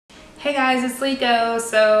Hey guys, it's Liko.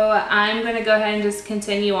 So I'm going to go ahead and just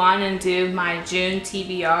continue on and do my June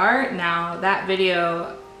TBR. Now that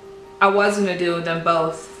video, I was going to do them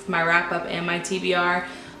both, my wrap up and my TBR.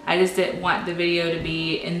 I just didn't want the video to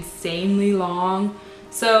be insanely long.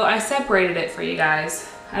 So I separated it for you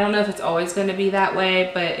guys. I don't know if it's always going to be that way,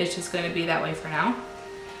 but it's just going to be that way for now.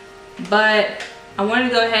 But I wanted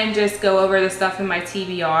to go ahead and just go over the stuff in my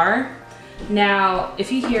TBR. Now,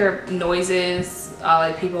 if you hear noises,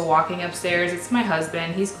 like people walking upstairs, it's my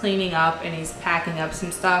husband. He's cleaning up and he's packing up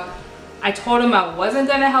some stuff. I told him I wasn't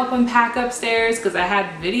gonna help him pack upstairs because I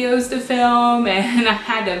had videos to film and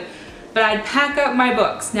but I'd pack up my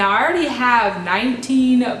books. Now I already have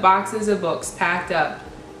 19 boxes of books packed up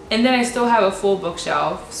and then I still have a full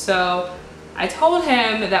bookshelf. So I told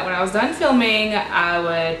him that when I was done filming, I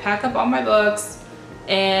would pack up all my books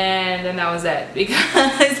and then that was it, because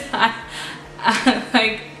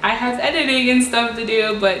I have editing and stuff to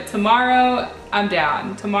do, but tomorrow I'm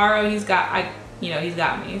down. Tomorrow he's got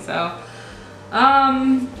me. So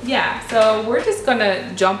yeah, so we're just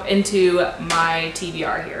gonna jump into my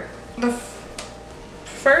TBR here. The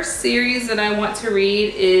first series that I want to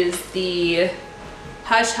read is the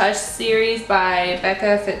Hush Hush series by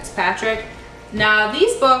Becca Fitzpatrick. Now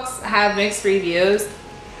these books have mixed reviews.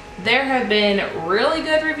 There have been really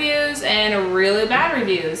good reviews and really bad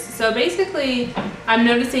reviews. So basically, I'm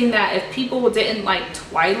noticing that if people didn't like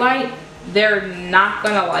Twilight, they're not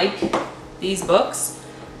gonna like these books.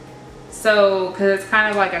 So, because it's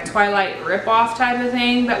kind of like a Twilight ripoff type of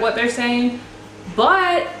thing, that what they're saying.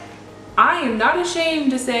 But I am not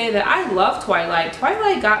ashamed to say that I love Twilight.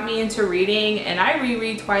 Twilight got me into reading, and I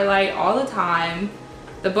reread Twilight all the time.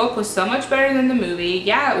 The book was so much better than the movie.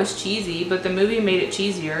 Yeah, it was cheesy, but the movie made it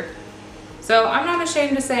cheesier. So I'm not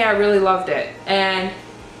ashamed to say I really loved it. And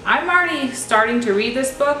I'm already starting to read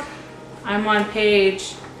this book. I'm on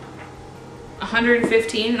page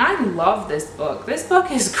 115 and I love this book. This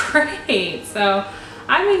book is great. So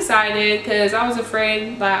I'm excited because I was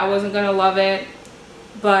afraid that I wasn't going to love it.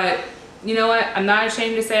 But you know what? I'm not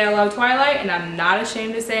ashamed to say I love Twilight, and I'm not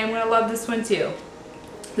ashamed to say I'm going to love this one too.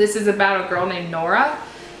 This is about a girl named Nora,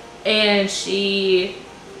 and she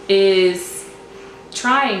is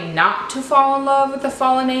trying not to fall in love with a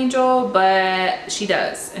fallen angel, but she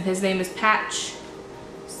does, and his name is Patch.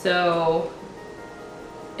 So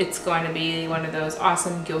it's going to be one of those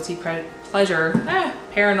awesome guilty pleasure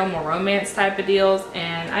paranormal romance type of deals,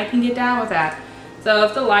 and I can get down with that. So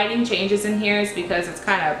if the lighting changes in here, it's because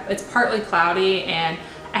it's partly cloudy, and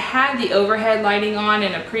I had the overhead lighting on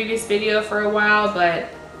in a previous video for a while, but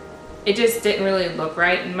it just didn't really look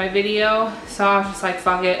right in my video. So I was just like,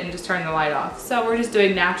 fuck it, and just turn the light off. So we're just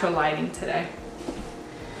doing natural lighting today.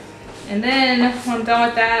 And then when I'm done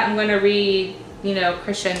with that, I'm gonna read,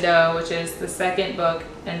 Crescendo, which is the second book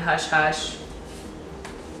in Hush Hush.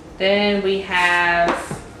 Then we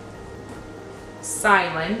have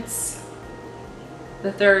Silence,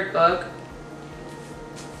 the third book.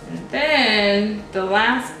 And then the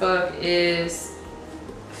last book is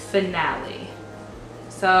Finale.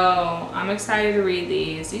 So I'm excited to read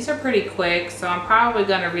these. These are pretty quick, so I'm probably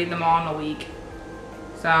going to read them all in a week.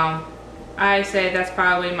 So I say that's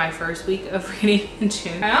probably my first week of reading in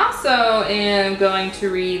June. I also am going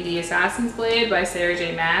to read The Assassin's Blade by Sarah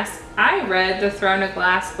J. Maas. I read the Throne of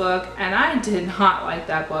Glass book and I did not like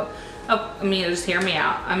that book. Oh, just hear me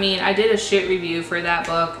out. I did a shit review for that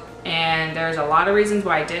book, and there's a lot of reasons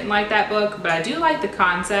why I didn't like that book, but I do like the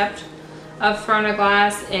concept of Throne of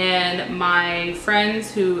Glass, and my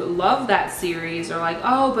friends who love that series are like,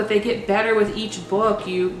 oh, but they get better with each book.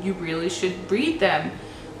 You really should read them.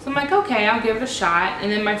 So I'm like, okay, I'll give it a shot.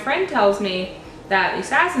 And then my friend tells me that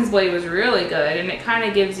Assassin's Blade was really good, and it kind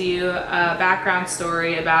of gives you a background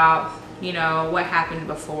story about, what happened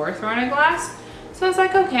before Throne of Glass. So I was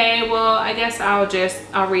like, okay, well, I guess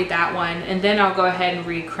I'll read that one, and then I'll go ahead and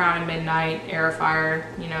read Crown of Midnight, Heir of Fire,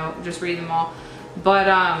 just read them all. But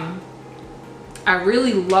I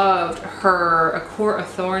really loved her A Court of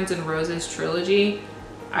Thorns and Roses trilogy.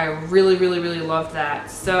 I really, really, really loved that.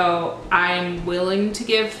 So I'm willing to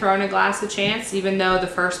give Throne of Glass a chance, even though the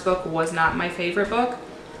first book was not my favorite book.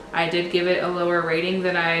 I did give it a lower rating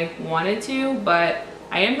than I wanted to, but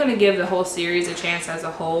I am going to give the whole series a chance as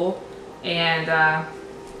a whole. And I'm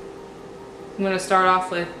going to start off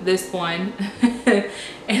with this one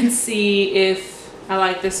and see if I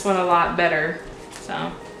like this one a lot better.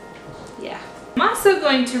 So yeah. I'm also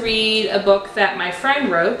going to read a book that my friend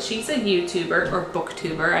wrote. She's a YouTuber, or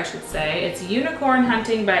booktuber I should say. It's Unicorn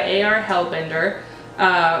Hunting by A.R. Hellbender.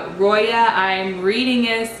 Roya, I'm reading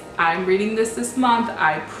this this month,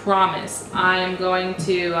 I promise. I'm going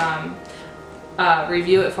to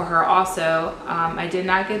review it for her also. I did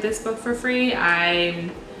not get this book for free. I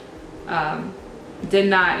did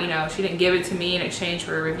not, you know, she didn't give it to me in exchange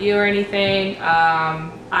for a review or anything.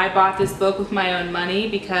 I bought this book with my own money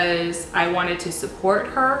because I wanted to support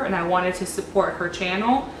her and I wanted to support her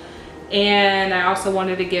channel. And I also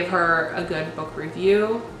wanted to give her a good book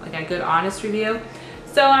review, like a good honest review.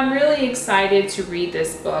 So I'm really excited to read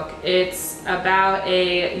this book. It's about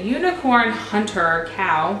a unicorn hunter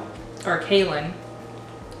cow, or Kaylin,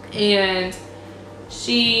 and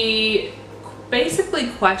she basically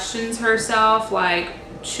questions herself, like,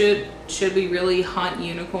 should we really hunt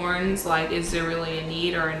unicorns? Like, is there really a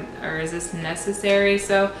need, or is this necessary?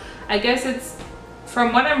 So I guess it's,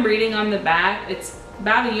 from what I'm reading on the back, it's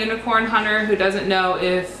about a unicorn hunter who doesn't know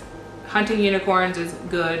if hunting unicorns is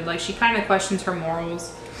good. Like, she kind of questions her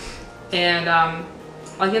morals. And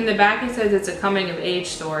like in the back it says it's a coming of age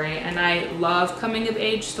story, and I love coming of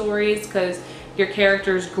age stories because your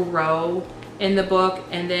characters grow in the book,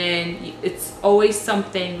 and then it's always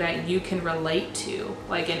something that you can relate to.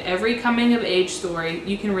 Like in every coming of age story,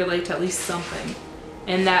 you can relate to at least something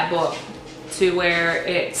in that book to where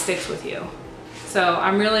it sticks with you. So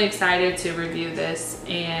I'm really excited to review this,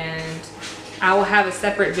 and I will have a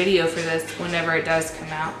separate video for this whenever it does come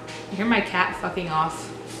out. You hear my cat fucking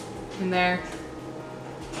off in there?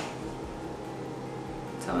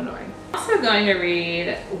 So annoying. I'm also going to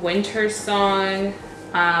read Winter Song.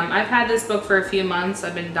 I've had this book for a few months.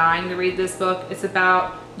 I've been dying to read this book. It's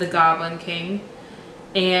about the Goblin King,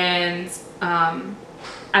 and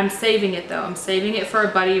I'm saving it though. I'm saving it for a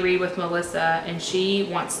buddy read with Melissa, and she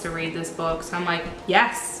wants to read this book. So I'm like,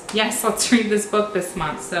 yes, let's read this book this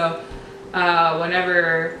month. So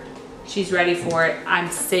whenever she's ready for it, I'm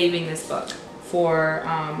saving this book for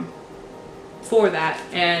that.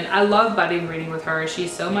 And I love buddy reading with her.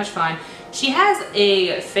 She's so much fun. She has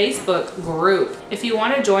a Facebook group. If you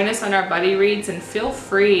want to join us on our buddy reads, and feel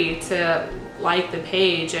free to like the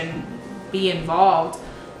page and be involved.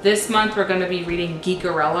 This month we're going to be reading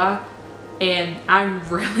Geekarella, and I'm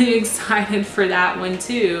really excited for that one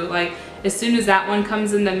too. Like, as soon as that one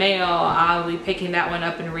comes in the mail, I'll be picking that one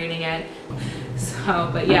up and reading it. So,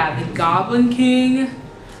 but yeah, the Goblin King.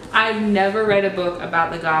 I've never read a book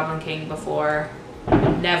about the Goblin King before.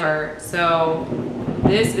 Never. So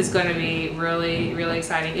this is going to be really, really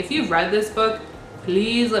exciting. If you've read this book,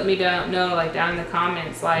 please let me know, like, down in the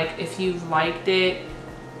comments, like, if you've liked it,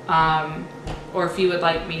 or if you would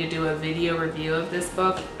like me to do a video review of this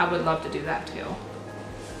book. I would love to do that too.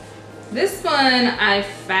 This one I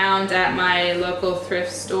found at my local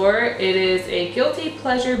thrift store. It is a guilty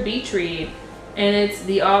pleasure beach read, and it's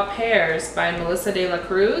The Au Pairs by Melissa de la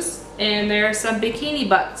Cruz, and there are some bikini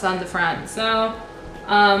butts on the front. So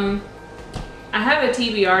I have a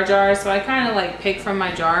TBR jar, so I kind of like pick from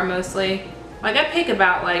my jar mostly. Like, I pick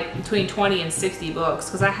about like between 20 and 60 books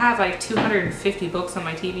because I have like 250 books on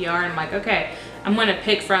my TBR, and I'm like, okay, I'm going to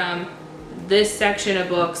pick from this section of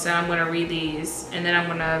books and I'm going to read these, and then I'm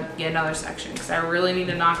going to get another section because I really need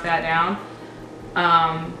to knock that down.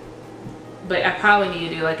 But I probably need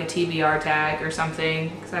to do like a TBR tag or something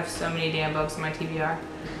because I have so many damn books on my TBR.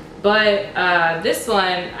 But this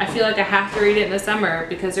one, I feel like I have to read it in the summer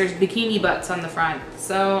because there's bikini butts on the front.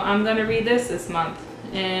 So I'm going to read this month,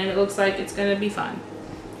 and it looks like it's going to be fun.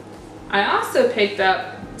 I also picked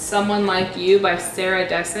up Someone Like You by Sarah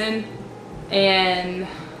Dessen, and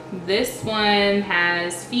this one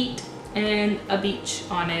has feet and a beach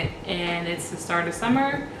on it, and it's the start of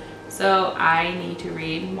summer, so I need to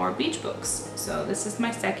read more beach books. So this is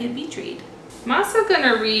my second beach read. I'm also going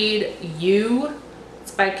to read You.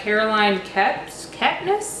 It's by Caroline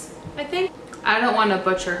Kepnes, I think. I don't want to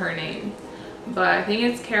butcher her name, but I think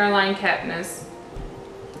it's Caroline Kepnes.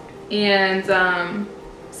 And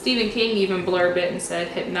Stephen King even blurbed it and said,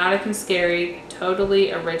 hypnotic and scary,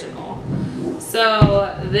 totally original.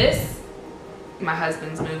 So this, my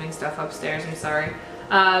husband's moving stuff upstairs, I'm sorry.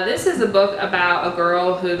 This is a book about a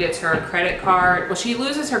girl who gets her credit card. Well, she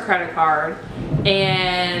loses her credit card,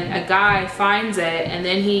 and a guy finds it, and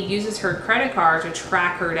then he uses her credit card to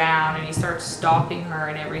track her down, and he starts stalking her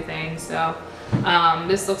and everything. So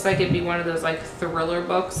this looks like it'd be one of those like thriller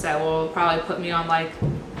books that will probably put me on like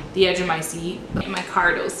the edge of my seat. My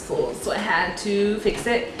card was full, so I had to fix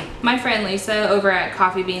it. My friend Lisa over at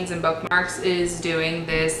Coffee Beans and Bookmarks is doing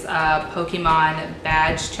this Pokemon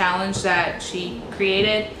badge challenge that she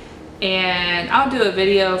created, and I'll do a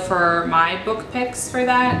video for my book picks for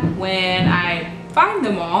that when I find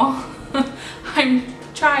them all. I'm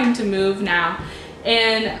trying to move now,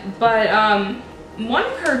 but one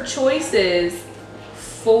of her choices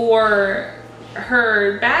for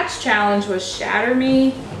her badge challenge was Shatter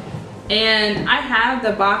Me. And I have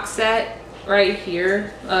the box set right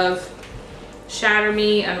here of Shatter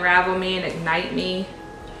Me, Unravel Me, and Ignite Me.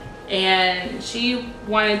 And she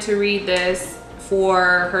wanted to read this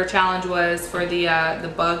for her challenge was for the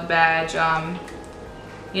bug badge,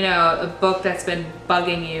 you know, a book that's been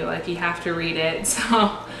bugging you, like you have to read it. So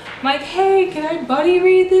I'm like, hey, can I buddy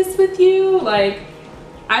read this with you? Like,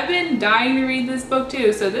 I've been dying to read this book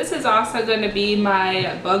too. So this is also going to be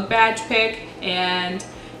my bug badge pick, and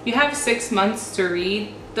you have 6 months to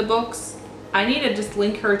read the books. I need to just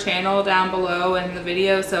link her channel down below in the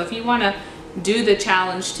video, so if you want to do the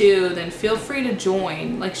challenge too, then feel free to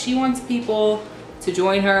join. Like, she wants people to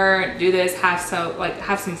join her, do this, have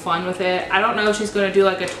some fun with it. I don't know if she's going to do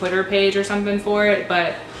like a Twitter page or something for it,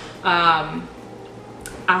 but I'll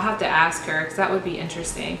have to ask her because that would be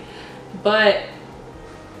interesting. But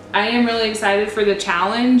I am really excited for the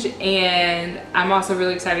challenge, and I'm also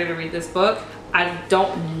really excited to read this book. I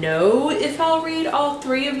don't know if I'll read all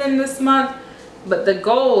 3 of them this month, but the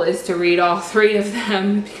goal is to read all 3 of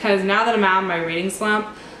them, because now that I'm out of my reading slump,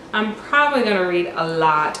 I'm probably gonna read a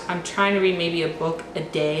lot. I'm trying to read maybe a book a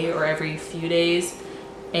day or every few days,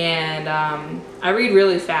 and I read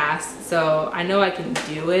really fast, so I know I can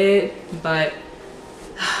do it, but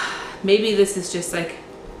maybe this is just like,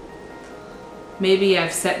 maybe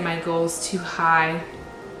I've set my goals too high.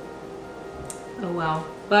 Oh well.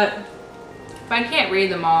 But if I can't read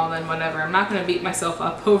them all, then whatever. I'm not going to beat myself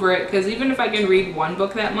up over it, because even if I can read 1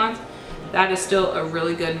 book that month, that is still a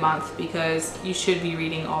really good month, because you should be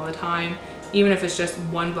reading all the time, even if it's just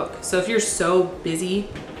 1 book. So if you're so busy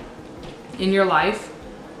in your life,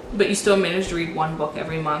 but you still manage to read 1 book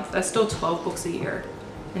every month, that's still 12 books a year,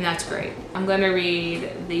 and that's great. I'm going to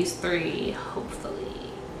read these 3, hopefully.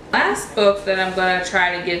 Last book that I'm going to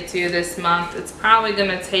try to get to this month, it's probably going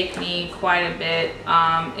to take me quite a bit.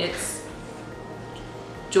 It's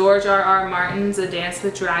George R.R. Martin's A Dance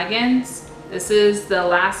with Dragons. This is the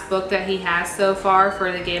last book that he has so far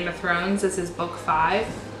for the Game of Thrones. This is book 5.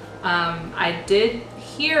 I did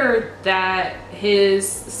hear that his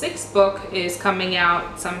 6th book is coming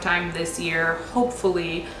out sometime this year,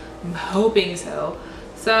 hopefully. I'm hoping so.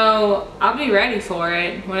 So I'll be ready for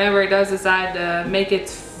it. Whenever it does decide to make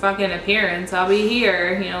its fucking appearance, I'll be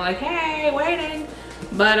here, you know, like, hey, waiting.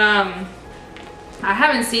 But I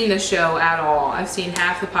haven't seen the show at all. I've seen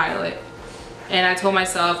half the pilot, and I told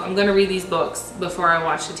myself I'm gonna read these books before I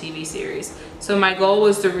watch the TV series. So my goal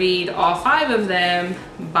was to read all 5 of them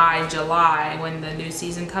by July when the new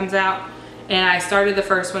season comes out, and I started the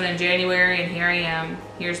first one in January, and here I am.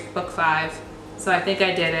 Here's book 5. So I think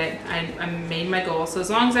I did it. I made my goal. So as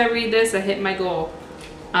long as I read this, I hit my goal.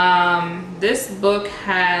 This book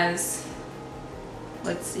has,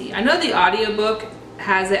 let's see, I know the audiobook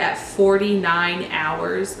has it at 49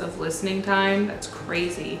 hours of listening time. That's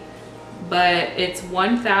crazy. But it's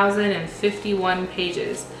 1,051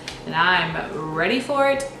 pages, and I'm ready for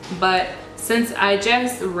it. But since I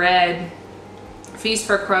just read Feast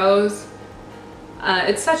for Crows,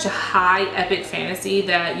 it's such a high epic fantasy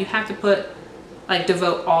that you have to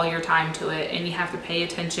devote all your time to it, and you have to pay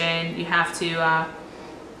attention. You have to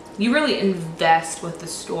you really invest with the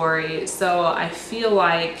story. So I feel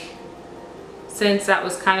like, since that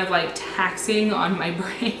was kind of like taxing on my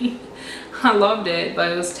brain, I loved it,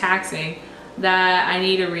 but it was taxing, that I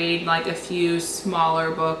need to read like a few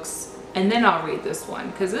smaller books, and then I'll read this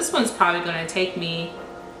one, because this one's probably going to take me,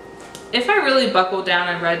 if I really buckled down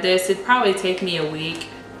and read this, it'd probably take me a week,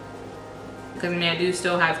 because I mean, I do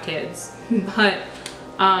still have kids, but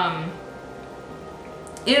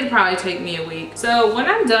it'd probably take me a week. So when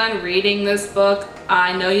I'm done reading this book,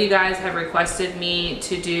 I know you guys have requested me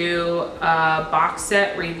to do a box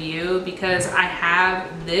set review, because I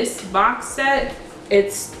have this box set.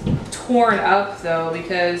 It's torn up though,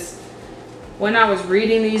 because when I was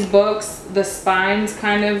reading these books, the spines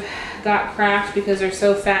kind of got cracked because they're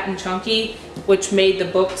so fat and chunky, which made the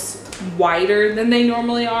books wider than they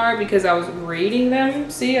normally are because I was reading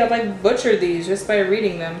them. See, I like butchered these just by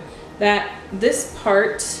reading them. That this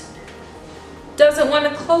part doesn't want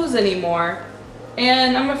to close anymore,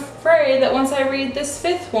 and I'm afraid that once I read this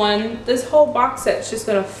 5th one, this whole box set's just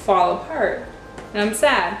gonna fall apart, and I'm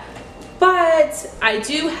sad. But I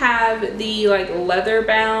do have the like leather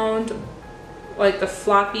bound, like the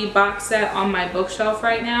floppy box set on my bookshelf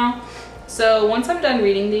right now. So once I'm done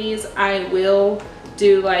reading these, I will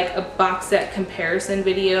do like a box set comparison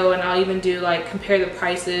video, and I'll even do like compare the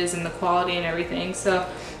prices and the quality and everything. So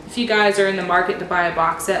if you guys are in the market to buy a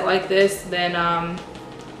box set like this, then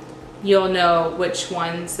you'll know which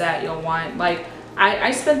ones that you'll want. Like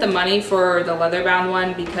I spent the money for the leather bound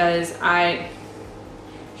one because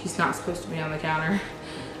he's not supposed to be on the counter.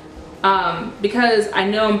 because I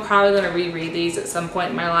know I'm probably going to reread these at some point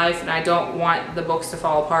in my life, and I don't want the books to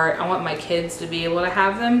fall apart. I want my kids to be able to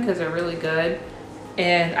have them because they're really good,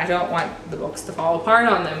 and I don't want the books to fall apart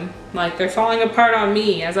on them. Like, they're falling apart on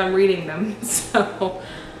me as I'm reading them. So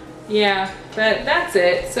yeah, but that's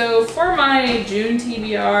it. So for my June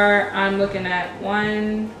TBR, I'm looking at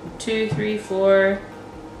 1, 2, 3, 4,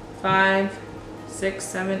 5, 6,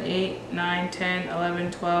 7, 8, 9, 10,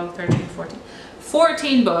 11, 12, 13,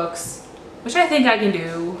 14 books, which I think I can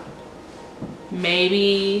do.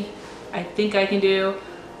 Maybe I think I can do.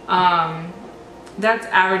 That's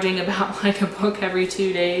averaging about like a book every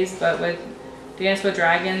 2 days, but with Dance with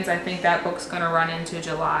Dragons, I think that book's gonna run into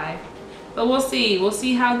July. But we'll see. We'll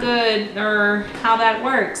see how good or how that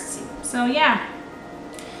works. So yeah.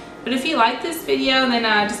 But if you like this video, then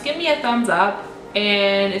just give me a thumbs up.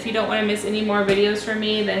 And if you don't want to miss any more videos from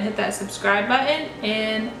me, then hit that subscribe button.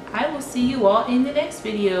 And I will see you all in the next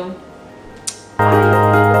video.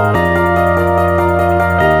 Bye.